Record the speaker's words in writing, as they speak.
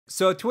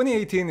So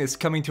 2018 is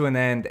coming to an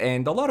end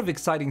and a lot of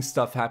exciting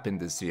stuff happened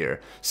this year.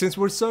 Since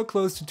we're so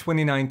close to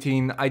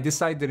 2019, I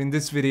decided that in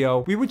this video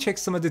we would check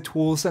some of the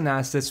tools and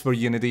assets for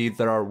Unity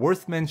that are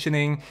worth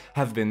mentioning,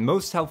 have been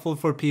most helpful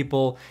for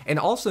people, and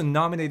also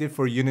nominated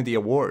for Unity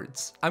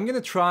awards. I'm gonna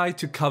try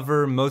to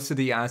cover most of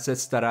the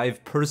assets that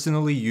I've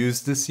personally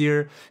used this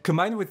year,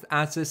 combined with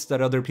assets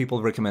that other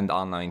people recommend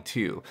online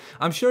too.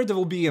 I'm sure there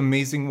will be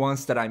amazing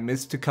ones that I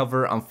missed to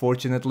cover,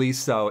 unfortunately,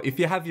 so if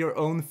you have your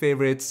own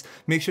favorites,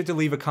 make sure to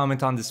leave a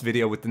comment on this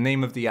video with the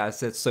name of the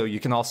assets so you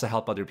can also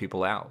help other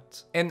people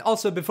out. And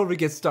also, before we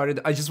get started,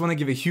 I just want to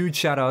give a huge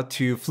shout out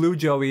to Flu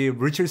Joey,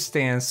 Richard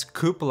Stance,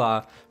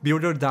 Cupola,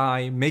 Build or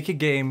Die, Make a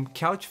Game,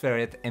 Couch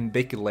Ferret, and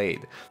Bake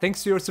Lade.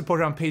 Thanks to your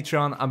support on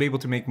Patreon, I'm able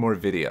to make more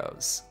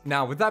videos.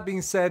 Now, with that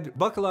being said,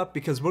 buckle up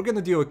because we're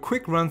gonna do a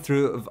quick run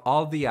through of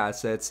all the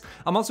assets.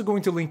 I'm also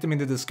going to link them in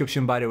the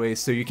description, by the way,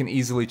 so you can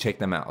easily check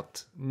them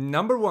out.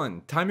 Number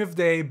 1, Time of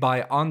Day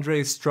by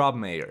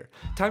Straubmeier.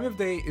 Time of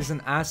Day is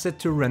an asset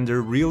to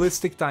render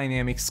realistic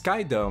dynamic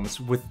sky domes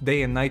with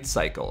day and night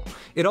cycle.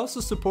 It also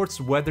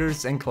supports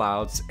weathers and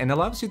clouds and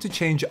allows you to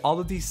change all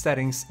of these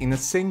settings in a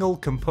single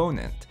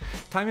component.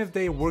 Time of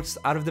Day works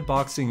out of the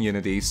box in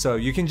Unity, so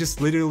you can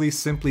just literally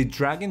simply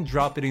drag and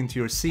drop it into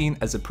your scene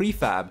as a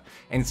prefab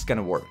and it's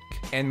gonna work.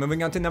 And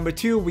moving on to number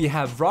 2, we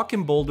have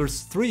R.A.M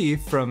Boulders 3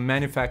 from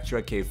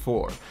Manufactura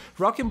K4.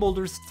 R.A.M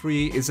Boulders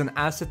 3 is an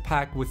asset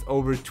pack with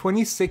over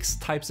 26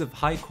 types of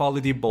high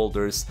quality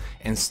boulders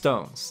and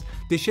stones.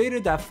 The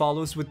shader that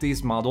follows with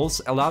these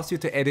models allows you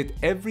to edit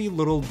every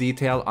little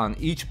detail on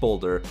each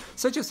boulder,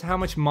 such as how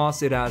much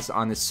moss it has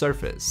on its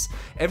surface.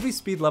 Every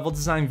speed level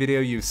design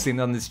video you've seen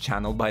on this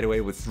channel, by the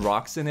way, with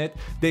rocks in it,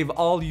 they've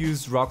all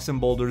used rocks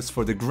and boulders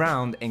for the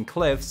ground and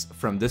cliffs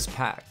from this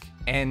pack.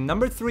 And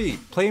number 3,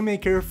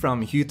 Playmaker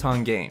from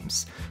Hutong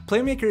Games.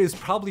 Playmaker is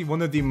probably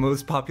one of the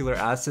most popular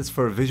assets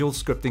for visual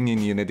scripting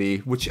in Unity,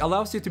 which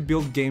allows you to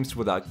build games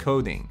without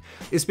coding.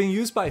 It's been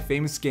used by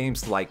famous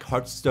games like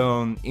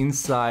Hearthstone,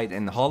 Inside,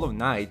 and Hollow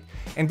Knight,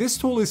 and this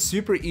tool is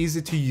super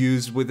easy to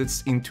use with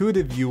its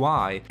intuitive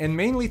UI and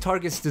mainly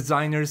targets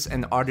designers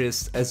and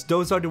artists, as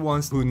those are the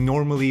ones who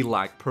normally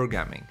lack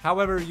programming.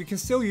 However, you can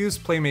still use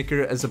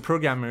Playmaker as a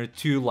programmer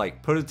to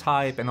like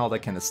prototype and all that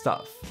kind of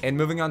stuff. And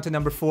moving on to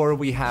number 4,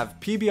 we have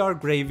PBR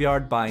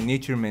Graveyard by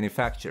Nature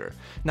Manufacture.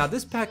 Now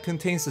this pack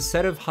contains a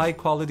set of high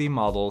quality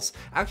models,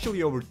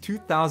 actually over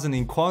 2,000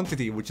 in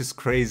quantity, which is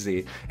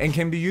crazy, and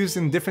can be used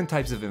in different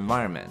types of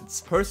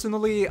environments.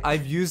 Personally,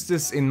 I've used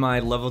this in my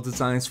level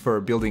designs for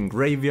building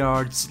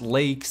graveyards,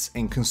 lakes,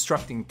 and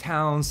constructing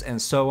towns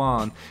and so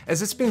on,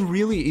 as it's been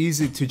really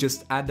easy to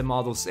just add the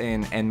models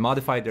in and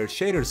modify their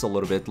shaders a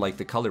little bit, like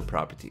the color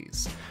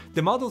properties.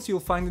 The models you'll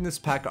find in this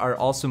pack are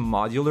also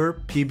modular,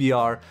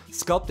 PBR,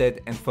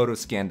 sculpted, and photo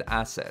scanned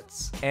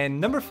assets. And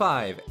number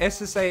 5,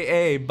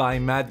 SSAA by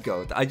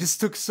MadGoat. I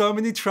just took so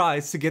many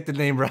tries to get the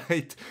name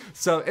right.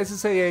 So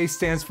SSAA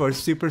stands for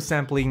Super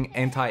Sampling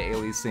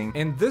Anti-Aliasing,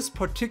 and this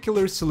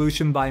particular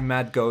solution by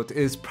MadGoat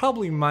is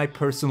probably my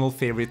personal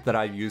favorite that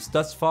I've used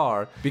thus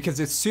far because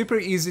it's super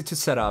easy to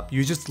set up.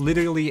 You just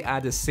literally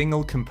add a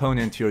single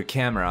component to your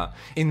camera.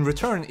 In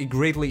return, it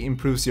greatly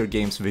improves your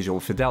game's visual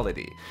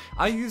fidelity.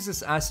 I use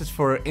this asset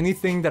for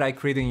anything that I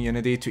create in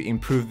Unity to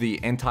improve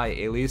the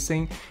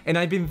anti-aliasing, and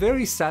I've been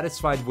very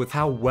satisfied with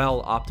how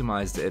well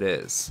optimized it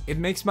is. It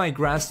makes my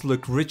grass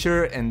look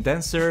richer and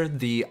denser,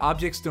 the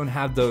objects don't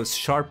have those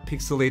sharp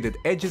pixelated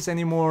edges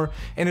anymore,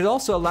 and it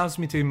also allows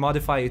me to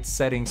modify its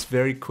settings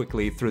very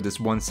quickly through this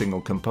one single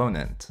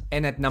component.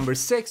 And at number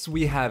 6,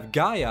 we have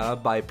Gaia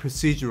by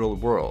Procedural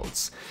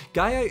Worlds.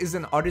 Gaia is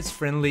an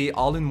artist-friendly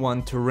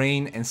all-in-one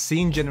terrain and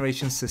scene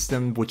generation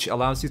system which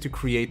allows you to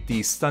create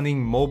these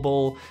stunning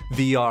mobile,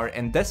 VR,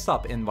 and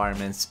desktop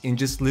environments in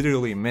just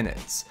literally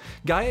minutes.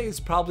 Gaia is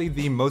probably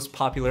the most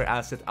popular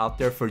asset out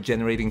there for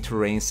generating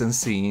terrains and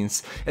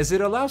scenes, as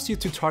it allows you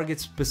to target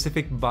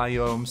specific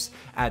biomes,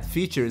 add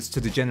features to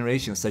the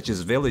generation such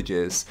as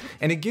villages,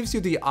 and it gives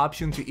you the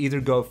option to either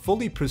go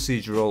fully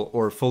procedural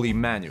or fully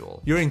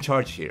manual. You're in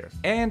charge here.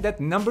 And at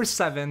number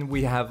 7,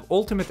 we have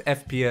Ultimate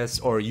FPS,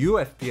 or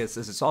UFPS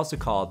as it's also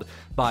called,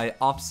 by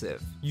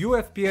Opsiv.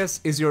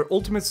 UFPS is your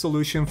ultimate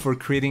solution for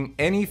creating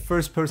any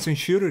first-person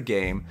shooter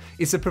game.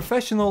 It's a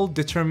professional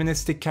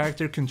deterministic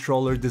character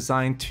controller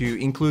designed to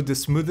include the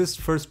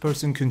smoothest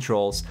first-person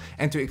controls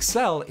and to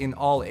excel in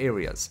all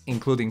areas,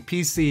 including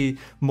PC,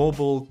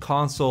 mobile,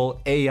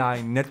 console, AI,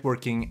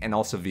 networking, and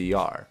also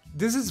VR.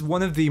 This is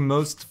one of the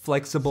most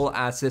flexible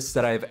assets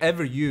that I've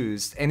ever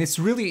used, and it's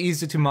really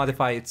easy to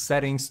modify its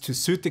settings to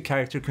suit the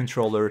character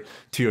controller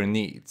to your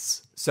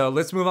needs. So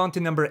let's move on to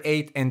number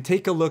 8 and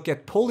take a look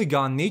at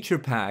Polygon Nature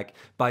Pack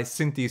by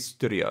Synty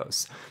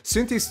Studios.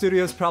 Synty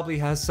Studios probably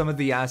has some of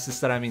the assets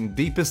that I'm in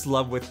deepest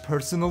love with,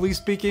 personally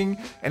speaking,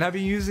 and I've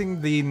been using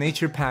the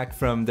Nature Pack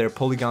from their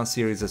Polygon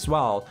series as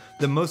well,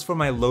 the most for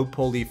my low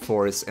poly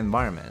forest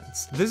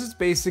environments. This is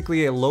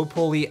basically a low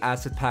poly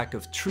asset pack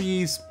of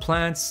trees,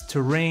 plants,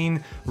 terrain,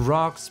 terrain,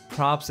 rocks,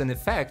 props, and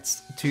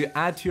effects to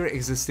add to your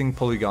existing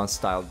polygon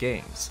style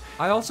games.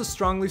 I also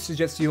strongly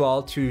suggest you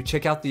all to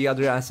check out the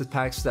other asset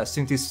packs that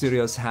Synty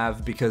Studios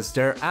have because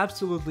they're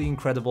absolutely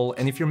incredible,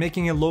 and if you're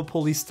making a low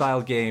poly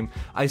style game,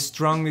 I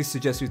strongly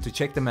suggest you to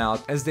check them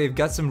out as they've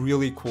got some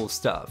really cool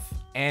stuff.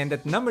 And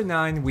at number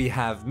 9 we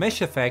have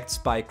Mesh Effects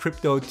by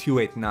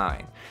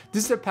Kripto289.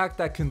 This is a pack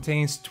that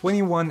contains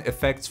 21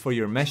 effects for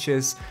your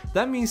meshes.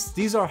 That means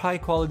these are high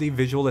quality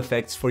visual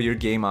effects for your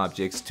game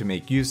objects to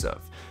make use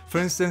of. For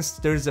instance,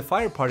 there's a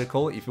fire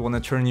particle if you want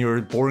to turn your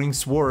boring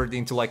sword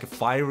into like a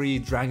fiery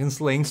dragon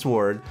slaying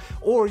sword,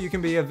 or you can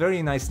be a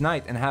very nice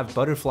knight and have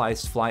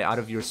butterflies fly out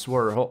of your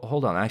sword.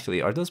 Hold on, actually,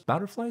 are those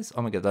butterflies?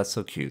 Oh my god, that's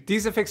so cute.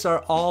 These effects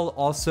are all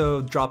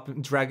also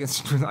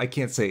dragons. I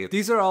can't say it.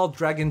 These are all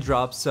drag and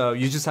drop, so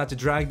you just have to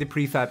drag the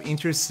prefab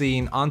into your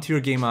scene onto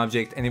your game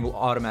object and it will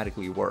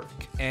automatically work.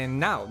 And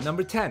now,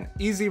 number 10,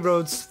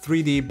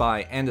 EasyRoads3D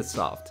by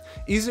Andasoft.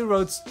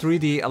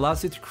 EasyRoads3D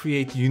allows you to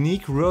create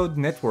unique road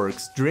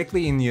networks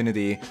directly in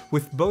Unity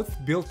with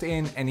both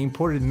built-in and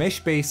imported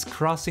mesh-based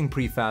crossing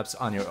prefabs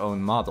on your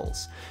own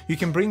models. You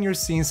can bring your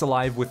scenes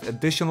alive with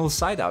additional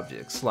side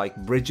objects like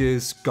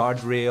bridges,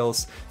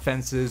 guardrails,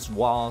 fences,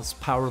 walls,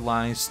 power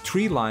lines,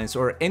 tree lines,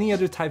 or any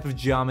other type of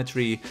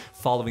geometry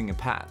following a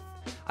path.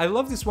 I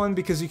love this one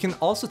because you can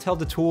also tell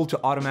the tool to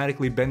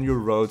automatically bend your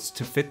roads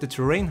to fit the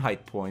terrain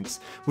height points,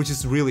 which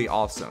is really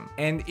awesome.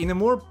 And in a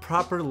more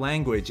proper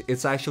language,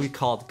 it's actually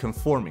called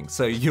conforming,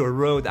 so your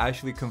road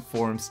actually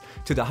conforms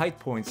to the height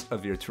points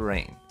of your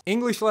terrain.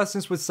 English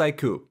lessons with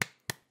Sykoo.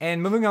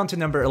 And moving on to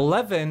number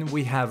 11,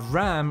 we have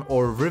R.A.M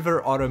or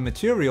River Auto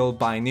Material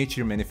by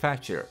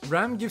Manufactura.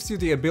 R.A.M gives you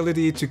the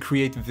ability to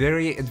create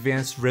very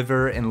advanced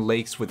river and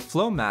lakes with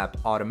flow map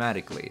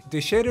automatically. The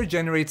shader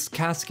generates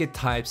cascade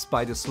types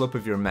by the slope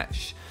of your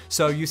mesh.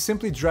 So you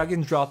simply drag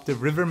and drop the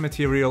river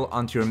material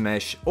onto your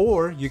mesh,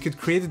 or you could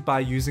create it by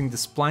using the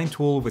spline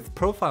tool with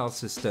profile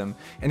system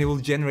and it will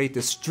generate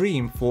a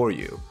stream for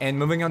you. And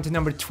moving on to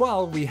number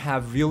 12, we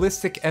have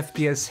Realistic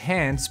FPS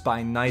Hands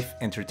by Knife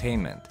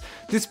Entertainment.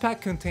 This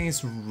pack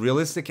contains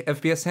realistic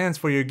FPS hands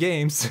for your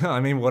games. I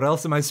mean, what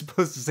else am I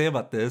supposed to say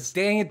about this?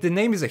 Dang it, the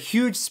name is a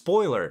huge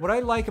spoiler. What I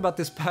like about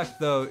this pack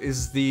though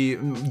is the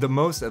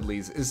most at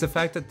least, is the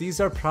fact that these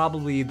are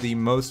probably the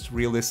most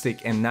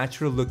realistic and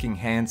natural looking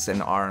hands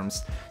and arms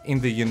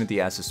in the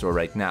Unity asset store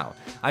right now.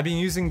 I've been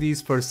using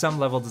these for some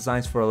level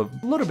designs for a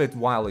little bit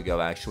while ago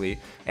actually,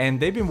 and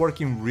they've been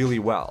working really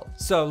well.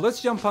 So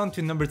let's jump on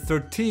to number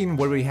 13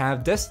 where we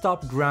have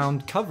Desktop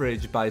Ground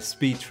Coverage by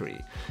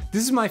SpeedTree.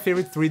 This is my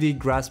favorite 3D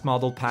grass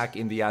model pack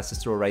in the asset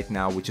store right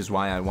now, which is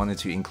why I wanted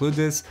to include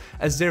this,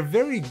 as they're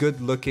very good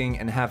looking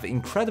and have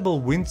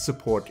incredible wind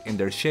support in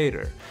their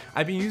shader.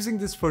 I've been using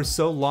this for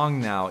so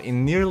long now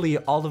in nearly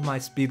all of my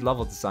speed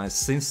level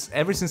designs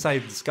ever since I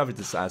discovered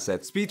this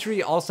asset.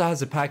 SpeedTree also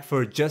has a pack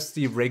for just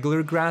the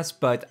regular grass,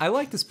 but I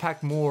like this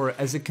pack more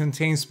as it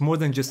contains more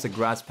than just a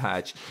grass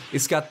patch.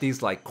 It's got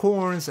these like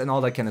corns and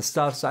all that kind of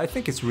stuff, so I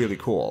think it's really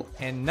cool.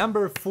 And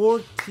number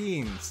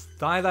 14,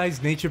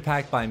 Stylized Nature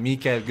Pack by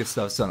Mikael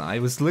Gustafsson. I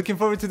was looking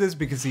forward to this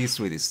because he's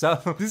Swedish. So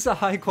this is a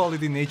high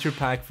quality nature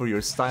pack for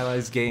your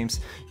stylized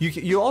games.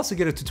 You also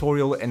get a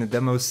tutorial and a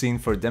demo scene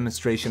for a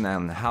demonstration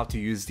on how to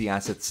use the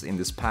assets in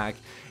this pack.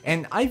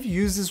 And I've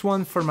used this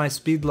one for my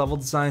speed level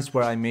designs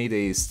where I made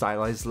a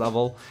stylized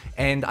level,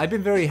 and I've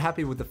been very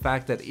happy with the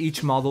fact that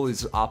each model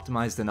is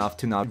optimized enough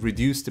to not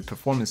reduce the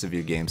performance of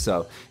your game.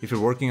 So if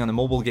you're working on a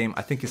mobile game,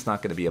 I think it's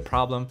not going to be a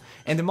problem.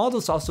 And the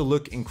models also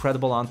look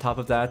incredible on top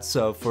of that,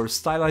 so for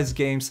stylized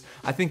games,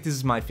 I think this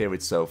is my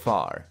favorite so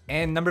far.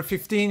 And number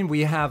 15,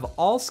 we have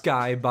All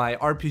Sky by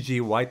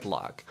RPG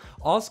Whitelock.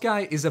 All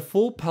Sky is a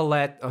full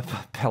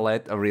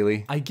palette,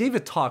 really? I gave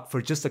a talk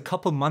for just a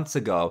couple months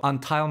ago on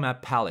tile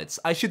map palettes.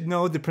 I should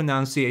know the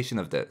pronunciation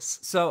of this.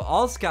 So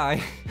All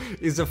Sky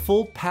is a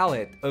full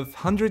palette of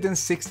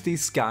 160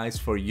 skies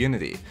for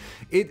Unity.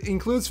 It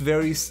includes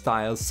various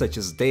styles such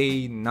as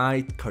day,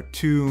 night,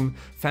 cartoon,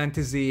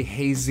 fantasy,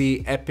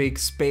 hazy, epic,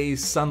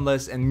 space,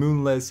 sunless, and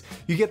moonless.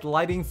 You get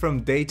lighting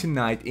from day to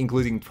night,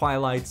 including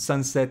twilight,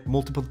 sunset,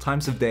 multiple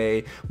times of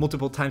day,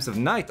 multiple times of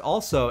night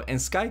also,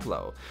 and sky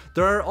glow.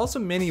 There are also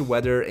many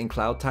weather and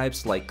cloud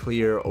types like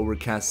clear,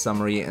 overcast,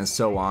 summery, and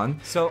so on.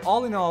 So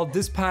all in all,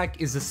 this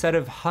pack is a set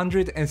of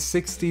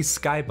 160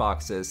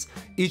 skyboxes,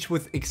 each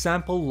with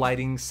example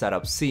lighting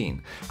setup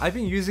scene. I've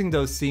been using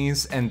those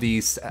scenes and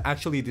the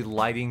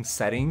lighting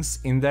settings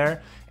in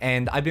there,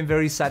 and I've been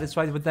very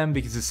satisfied with them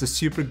because it's a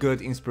super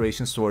good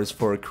inspiration source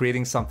for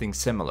creating something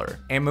similar.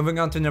 And moving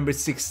on to number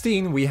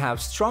 16, we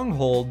have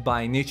Stronghold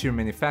by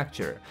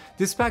Manufactura.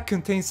 This pack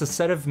contains a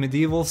set of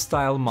medieval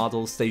style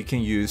models that you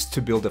can use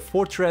to build a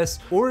fortress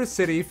or a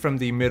city from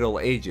the Middle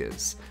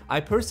Ages. I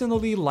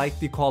personally like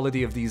the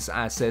quality of these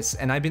assets,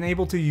 and I've been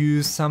able to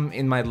use some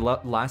in my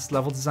last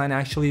level design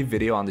actually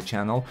video on the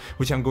channel,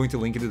 which I'm going to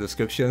link in the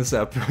description,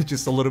 so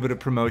just a little bit of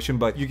promotion.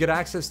 But you get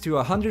access to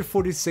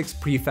 146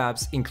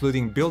 prefabs,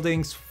 including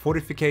buildings,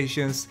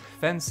 fortifications,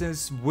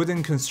 fences,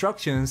 wooden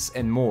constructions,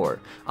 and more.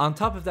 On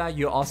top of that,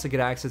 you also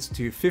get access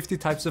to 50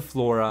 types of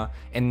flora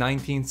and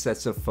 19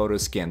 sets of photo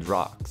scanned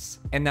rocks.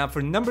 And now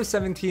for number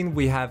 17,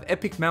 we have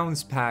Epic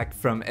Mountains pack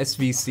from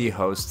SVC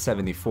Host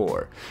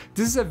 74.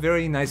 This is a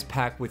very nice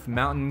pack with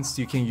mountains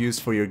you can use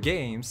for your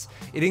games.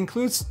 It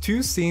includes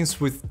 2 scenes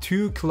with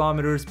 2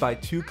 kilometers by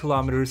 2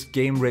 kilometers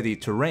game ready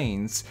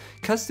terrains,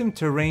 custom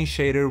terrain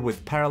shader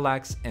with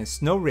parallax and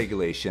snow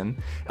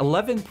regulation,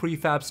 11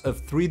 prefabs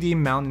of 3D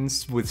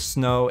mountains with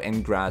snow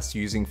and grass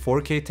using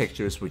 4K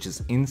textures, which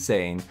is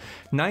insane,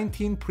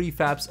 19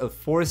 prefabs of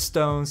forest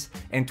stones,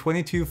 and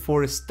 22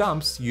 forest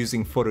stumps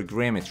using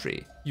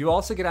photogrammetry. You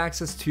also get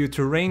access to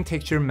terrain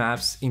texture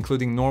maps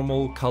including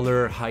normal,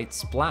 color, height,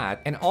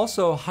 splat, and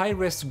also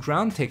high-res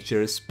ground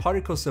textures,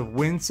 particles of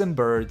winds and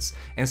birds,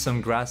 and some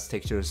grass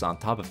textures on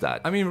top of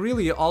that. I mean,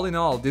 really, all in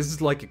all, this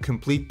is like a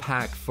complete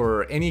pack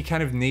for any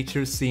kind of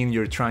nature scene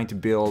you're trying to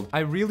build. I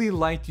really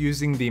liked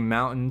using the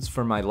mountains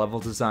for my level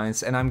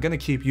designs, and I'm gonna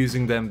keep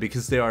using them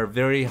because they are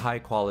very high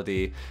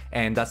quality,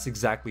 and that's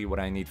exactly what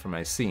I need for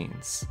my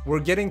scenes. We're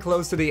getting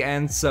close to the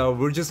end, so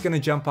we're just gonna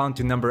jump on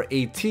to number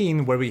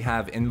 18, where we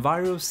have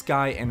Enviro,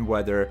 Sky and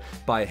Weather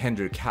by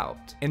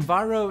HeurekaGames.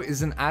 Enviro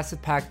is an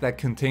asset pack that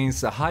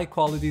contains a high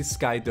quality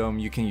sky dome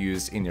you can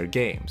use in your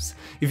games.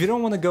 If you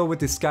don't want to go with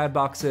the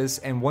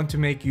skyboxes and want to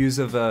make use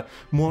of a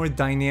more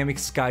dynamic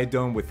sky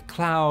dome with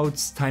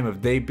clouds, time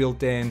of day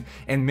built in,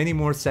 and many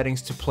more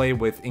settings to play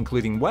with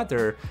including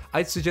weather,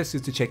 I'd suggest you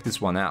to check this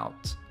one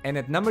out. And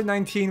at number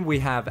 19, we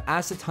have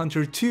Asset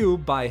Hunter 2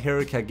 by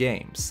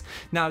HeurekaGames.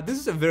 Now, this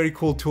is a very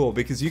cool tool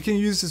because you can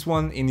use this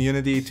one in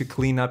Unity to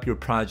clean up your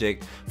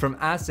project from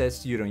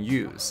assets you don't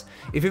use.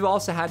 If you've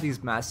also had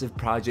these massive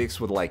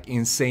projects with like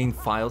insane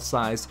file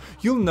size,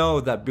 you'll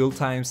know that build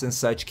times and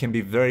such can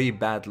be very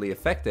badly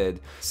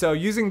affected. So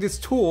using this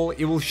tool,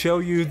 it will show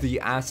you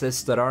the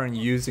assets that aren't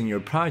used in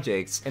your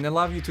projects and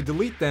allow you to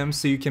delete them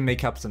so you can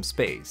make up some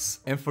space.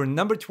 And for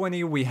number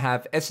 20, we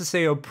have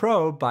SSAO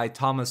Pro by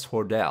Thomas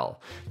Hordell.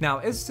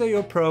 Now,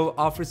 SSAO Pro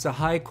offers a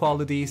high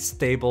quality,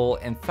 stable,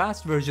 and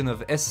fast version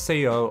of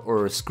SSAO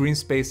or Screen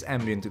Space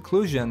Ambient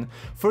Occlusion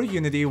for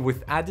Unity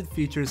with added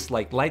features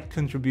like light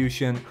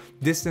contribution,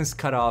 distance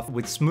cutoff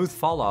with smooth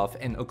falloff,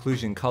 and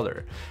occlusion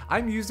color.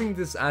 I'm using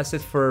this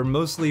asset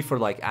mostly for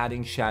like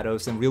adding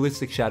shadows and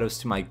realistic shadows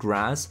to my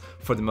grass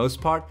for the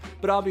most part,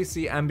 but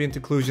obviously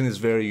ambient occlusion is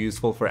very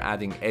useful for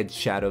adding edge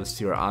shadows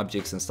to your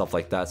objects and stuff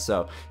like that,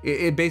 so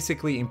it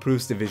basically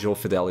improves the visual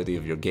fidelity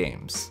of your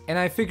games. And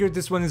I figured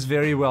this one is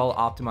very well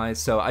optimized,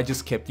 so I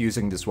just kept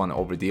using this one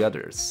over the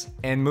others.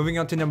 And moving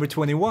on to number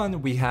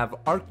 21, we have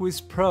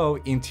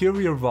ArchVizPRO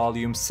Interior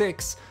Volume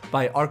 6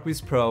 by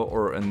ArchVizPRO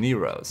or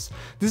Enviros.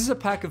 This is a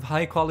pack of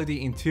high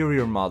quality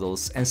interior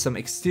models and some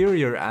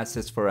exterior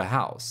assets for a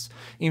house.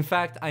 In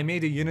fact, I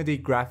made a Unity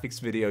graphics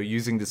video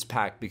using this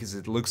pack because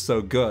it looks so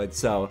good,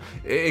 so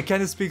it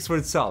kind of speaks for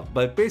itself.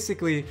 But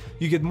basically,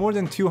 you get more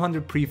than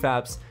 200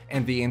 prefabs,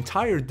 and the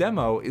entire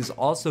demo is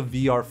also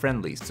VR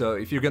friendly. So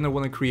if you're gonna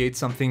want to create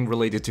something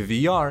related to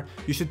VR,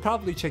 you should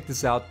probably check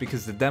this out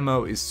because the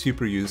demo is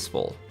super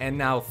useful. And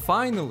now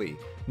finally,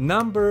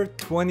 number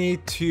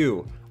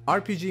 22.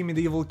 RPG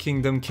Medieval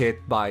Kingdom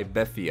Kit by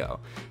Beffio.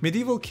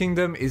 Medieval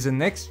Kingdom is a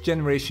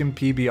next-generation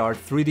PBR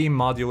 3D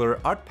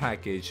modular art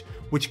package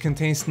which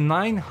contains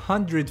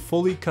 900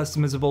 fully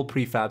customizable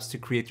prefabs to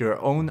create your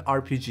own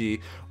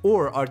RPG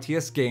or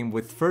RTS game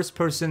with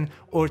first-person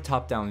or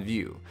top-down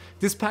view.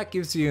 This pack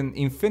gives you an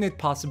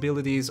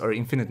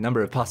infinite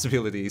number of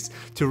possibilities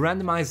to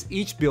randomize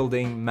each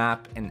building,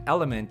 map, and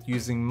element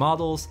using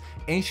models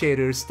and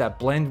shaders that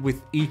blend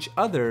with each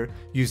other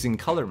using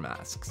color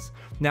masks.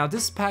 Now,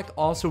 this pack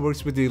also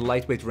works with the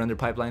lightweight render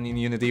pipeline in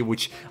Unity,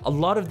 which a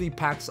lot of the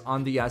packs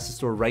on the asset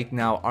store right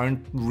now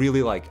aren't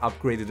really like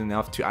upgraded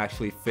enough to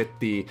actually fit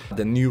the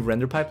new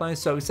render pipeline,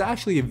 so it's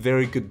actually a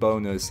very good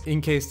bonus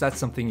in case that's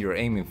something you're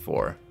aiming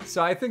for.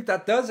 So I think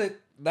that does it.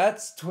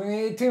 That's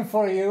 2018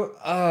 for you.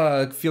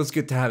 It feels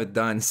good to have it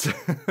done.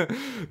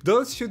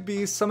 Those should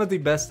be some of the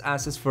best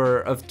assets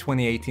of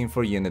 2018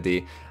 for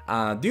Unity.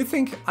 Do you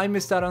think I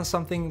missed out on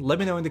something? Let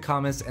me know in the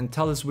comments and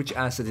tell us which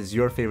asset is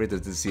your favorite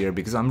of this year,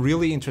 because I'm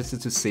really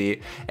interested to see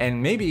it,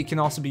 and maybe it can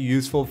also be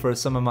useful for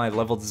some of my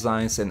level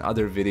designs and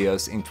other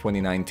videos in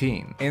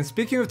 2019. And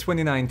speaking of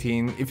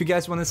 2019, if you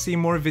guys want to see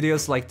more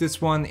videos like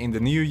this one in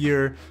the new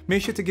year,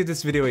 make sure to give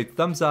this video a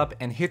thumbs up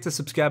and hit the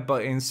subscribe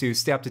button so you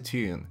stay up to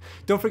tune.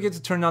 Don't forget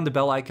to turn on the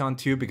bell icon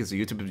too, because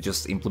YouTube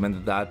just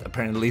implemented that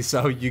apparently,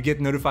 so you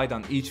get notified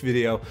on each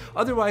video.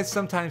 Otherwise,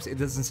 sometimes it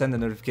doesn't send a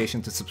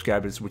notification to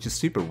subscribers, which is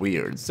super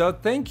weird. So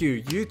thank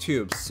you,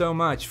 YouTube, so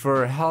much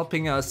for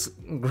helping us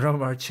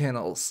grow our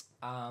channels.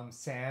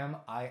 Sam,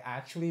 I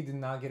actually did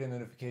not get a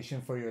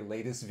notification for your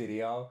latest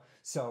video,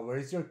 So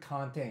where's your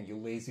content, you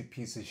lazy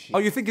piece of shit? Oh,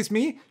 you think it's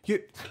me?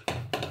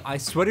 I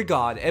swear to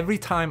God, every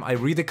time I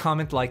read a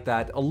comment like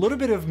that, a little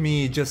bit of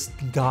me just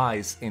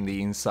dies in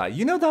the inside.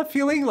 You know that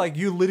feeling? Like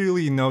you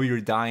literally know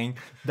you're dying?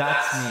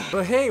 That's me.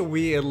 But hey,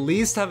 we at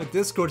least have a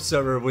Discord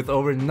server with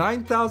over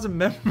 9,000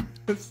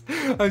 members.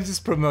 I'm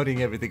just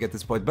promoting everything at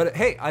this point, but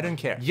hey, I don't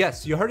care.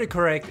 Yes, you heard it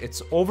correct.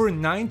 It's over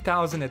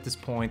 9,000 at this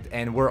point,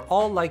 and we're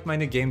all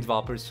like-minded game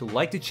developers who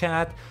like to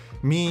chat,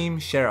 meme,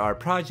 share our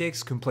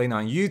projects, complain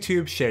on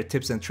YouTube, share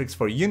tips and tricks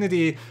for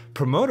Unity,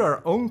 promote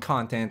our own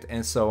content,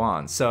 and so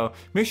on. So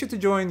make sure to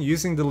join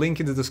using the link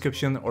in the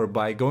description or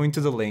by going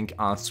to the link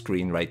on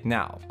screen right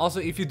now. Also,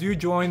 if you do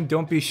join,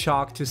 don't be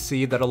shocked to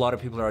see that a lot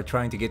of people are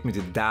trying to get me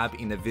to dab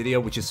in a video,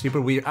 which is super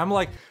weird.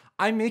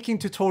 I'm making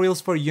tutorials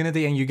for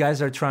Unity and you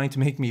guys are trying to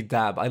make me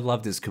dab. I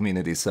love this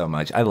community so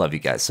much. I love you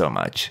guys so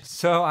much.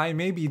 So I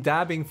may be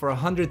dabbing for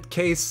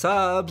 100k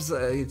subs.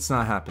 It's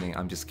not happening.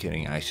 I'm just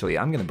kidding, actually.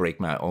 I'm gonna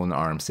break my own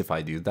arms if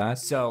I do that.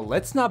 So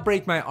let's not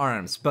break my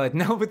arms. But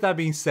now with that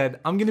being said,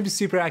 I'm gonna be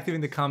super active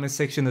in the comment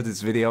section of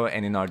this video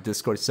and in our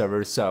Discord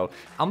server. So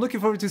I'm looking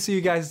forward to see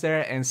you guys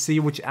there and see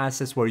which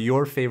assets were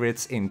your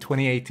favorites in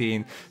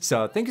 2018.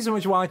 So thank you so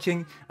much for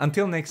watching.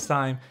 Until next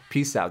time,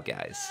 peace out,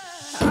 guys.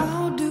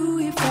 How do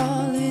we fall?